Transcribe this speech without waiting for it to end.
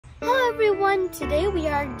everyone, today we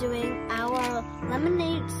are doing our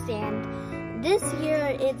lemonade stand. This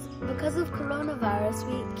year, it's because of coronavirus,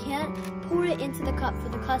 we can't pour it into the cup for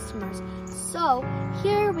the customers. So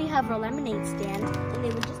here we have our lemonade stand, and they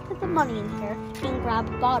would just put the money in here and grab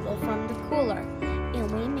a bottle from the cooler.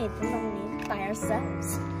 And we made the lemonade by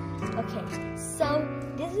ourselves. Okay, so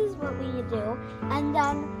this is what we do, and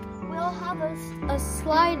then we'll have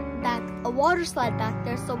a water slide back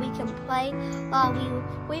there so we can play while we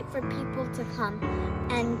wait for people to come.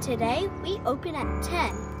 And today we open at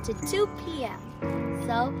 10 to 2 p.m.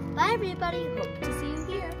 So bye everybody, hope to see you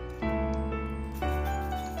here.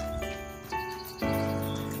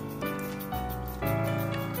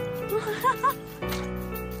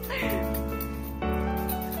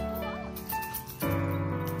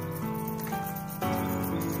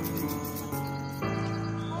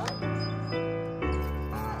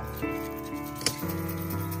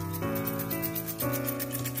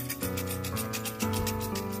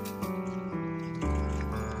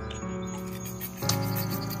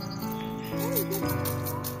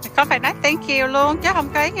 Con phải nói thank you luôn chứ không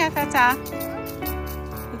ký nha Sasha.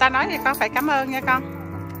 Người ta nói thì con phải cảm ơn nha con.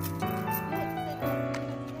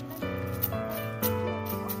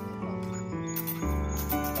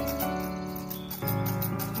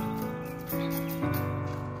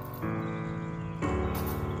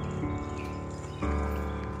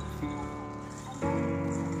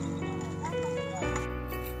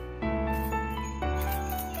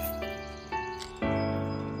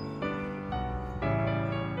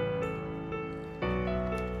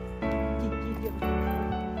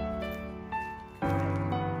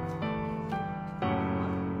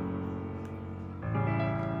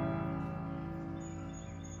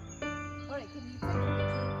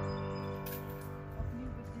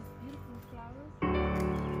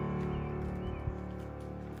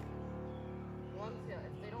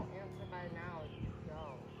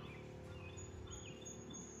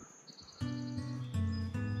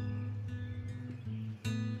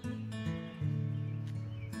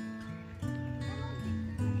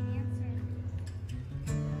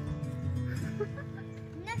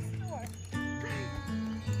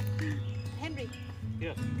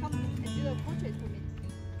 Yes. Come and do a portrait for me.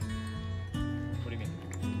 What do you mean?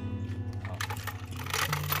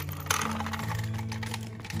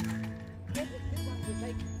 Get this one with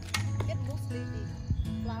like get mostly the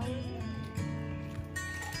flowers.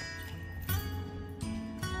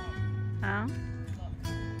 Hả?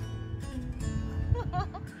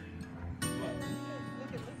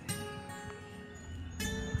 Look at this.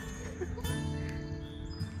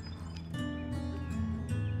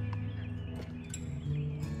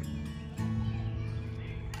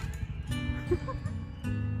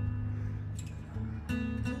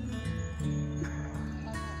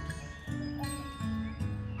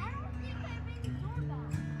 Oh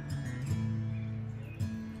my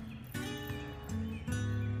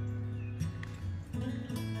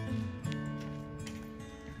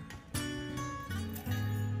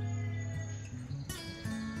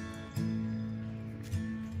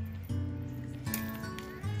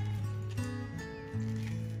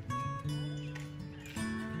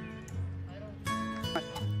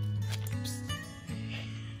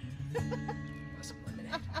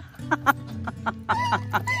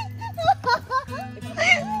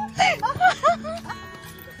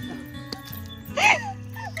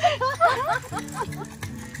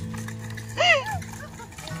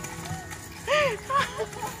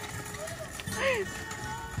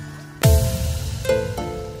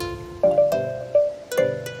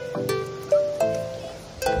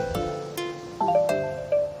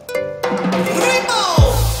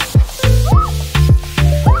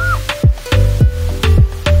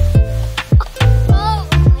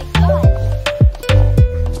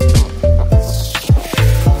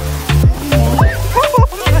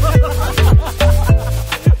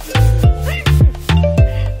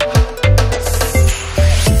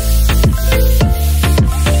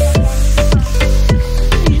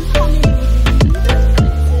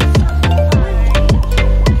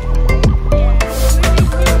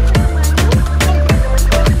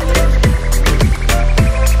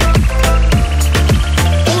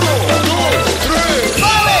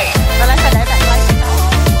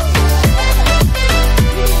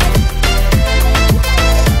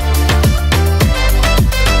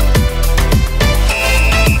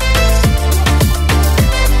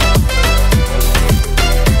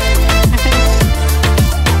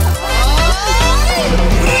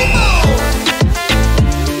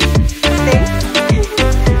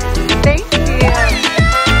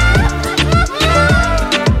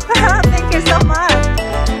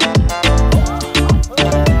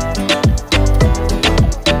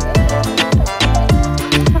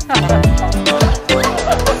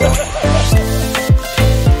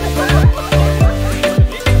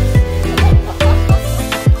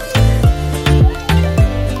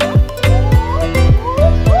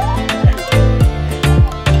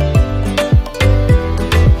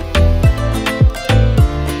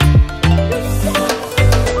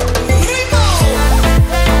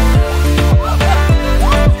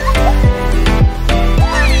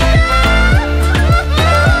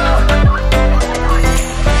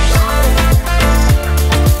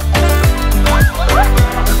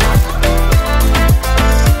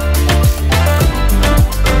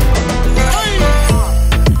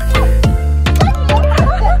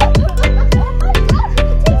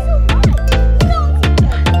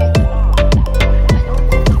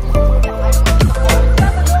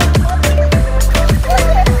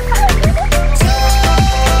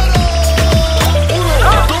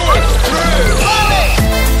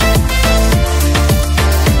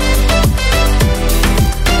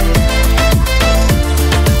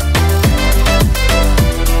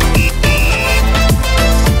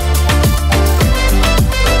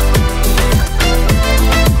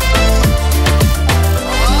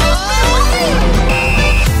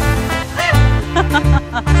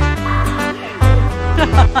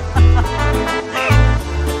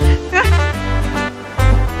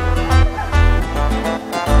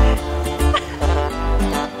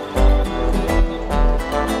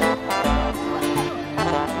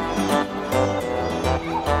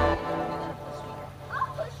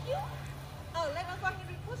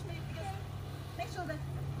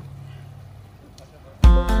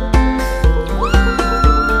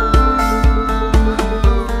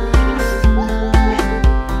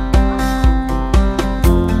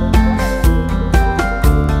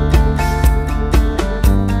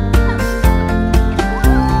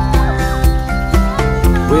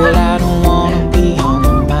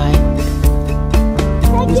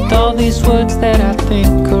these words that I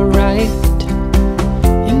think are right,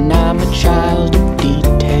 and I'm a child of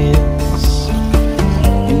details.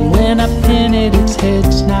 And when I pin it, it's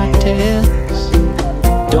heads, not tails.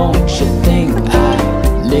 Don't you think I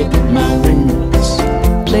lick my wounds?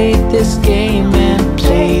 Played this game and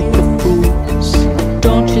played the fools.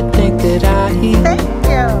 Don't you think that I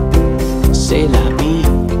say la vie?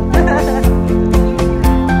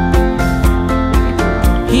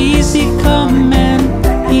 Easy come and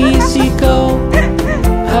easy go.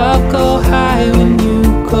 I'll go high when you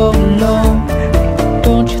go low.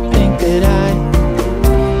 Don't you think that I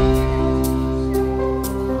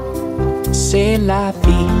say la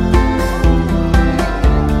vie?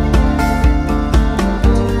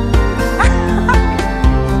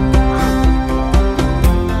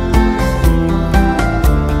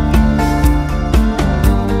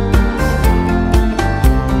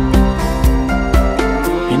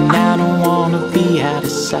 Out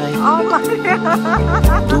of sight. Oh my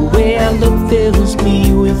God. The way I look fills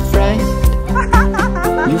me with fright.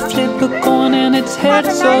 You flip a coin and it's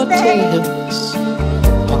heads or tails.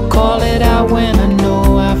 I'll call it out when I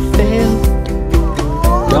know I failed.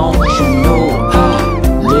 Don't you know I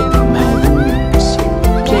lick my wounds?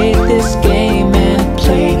 Played this game and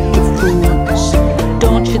played the fools.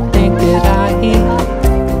 Don't you think that I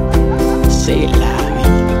say la vie?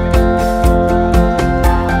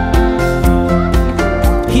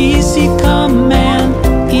 Easy come and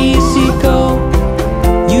easy go.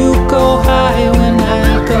 You go high when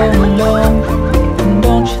I go low. And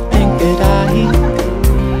don't you think that I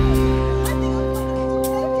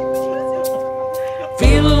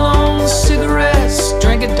feel alone, cigarettes,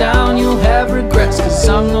 drink it down, you'll have regrets. Cause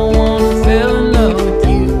I'm the one who fell in love with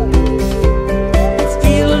you.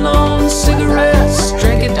 Feel alone, cigarettes,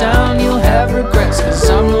 drink it down, you'll have regrets. Cause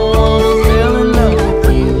I'm the one who fell in love with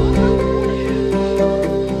you.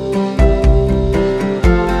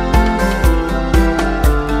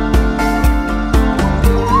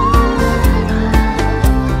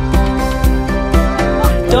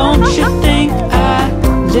 Don't you think I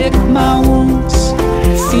lick my wounds?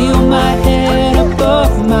 Feel my head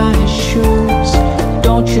above my shoes.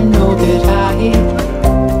 Don't you know that I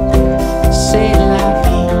say la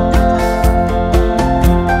vie?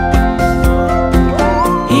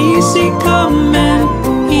 Easy come and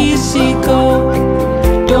easy go.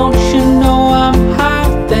 Don't you know I'm high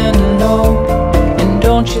then low? And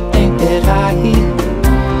don't you think that I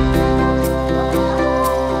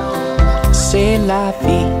say la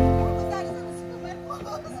vie?